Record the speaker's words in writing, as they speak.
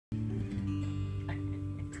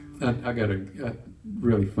I got a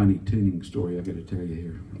really funny tuning story I got to tell you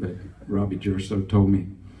here that Robbie Gerso told me.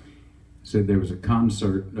 Said there was a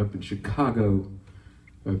concert up in Chicago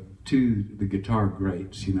of the guitar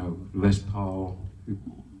greats, you know, Les Paul, who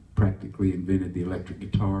practically invented the electric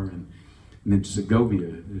guitar, and then Segovia,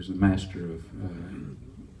 who's the master of,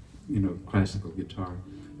 you know, classical guitar.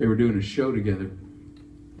 They were doing a show together,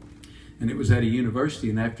 and it was at a university,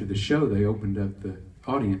 and after the show, they opened up the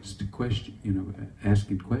audience to question, you know,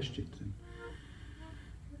 asking questions. And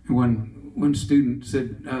one student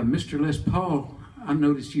said, Mr. Les Paul, I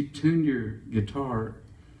noticed you tuned your guitar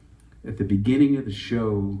at the beginning of the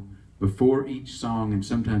show before each song, and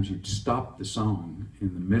sometimes you'd stop the song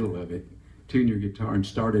in the middle of it, tune your guitar and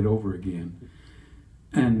start it over again.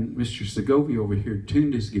 And Mr. Segovia over here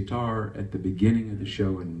tuned his guitar at the beginning of the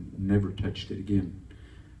show and never touched it again.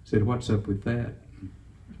 Said, what's up with that?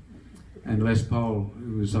 And Les Paul,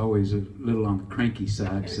 who was always a little on the cranky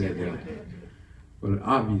side, said, well,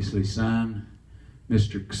 obviously, son,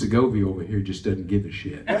 Mr. Segovia over here just doesn't give a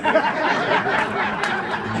shit. I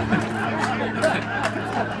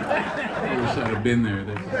wish I'd have been there.